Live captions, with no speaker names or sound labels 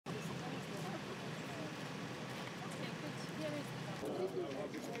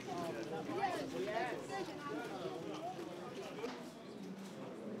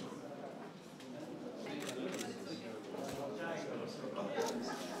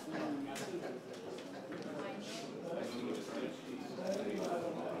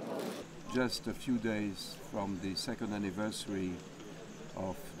Just a few days from the second anniversary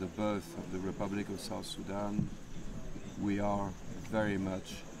of the birth of the Republic of South Sudan, we are very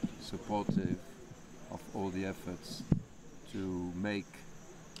much supportive of all the efforts to make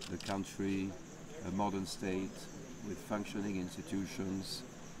the country a modern state with functioning institutions,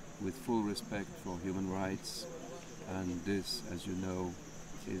 with full respect for human rights, and this, as you know,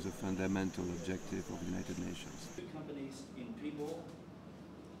 is a fundamental objective of the United Nations. Companies in people.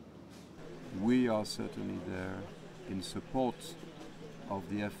 We are certainly there in support of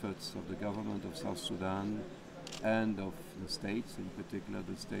the efforts of the government of South Sudan and of the states, in particular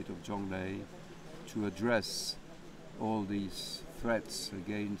the state of Jonglei, to address all these threats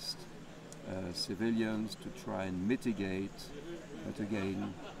against civilians, to try and mitigate, but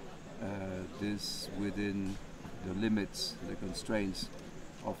again, this within the limits, the constraints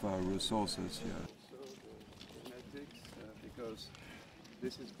of our resources here. So genetics, because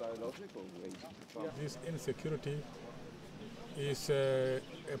this is biological waste. This insecurity is a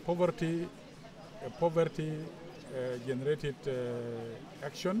poverty generated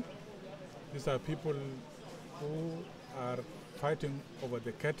action. These are people who are fighting over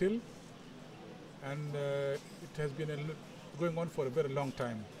the cattle, and it has been going on for a very long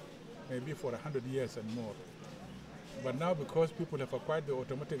time, maybe for 100 years and more. But now, because people have acquired the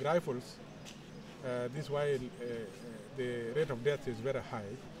automatic rifles, this is why the rate of death is very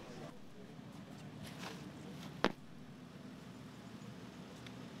high.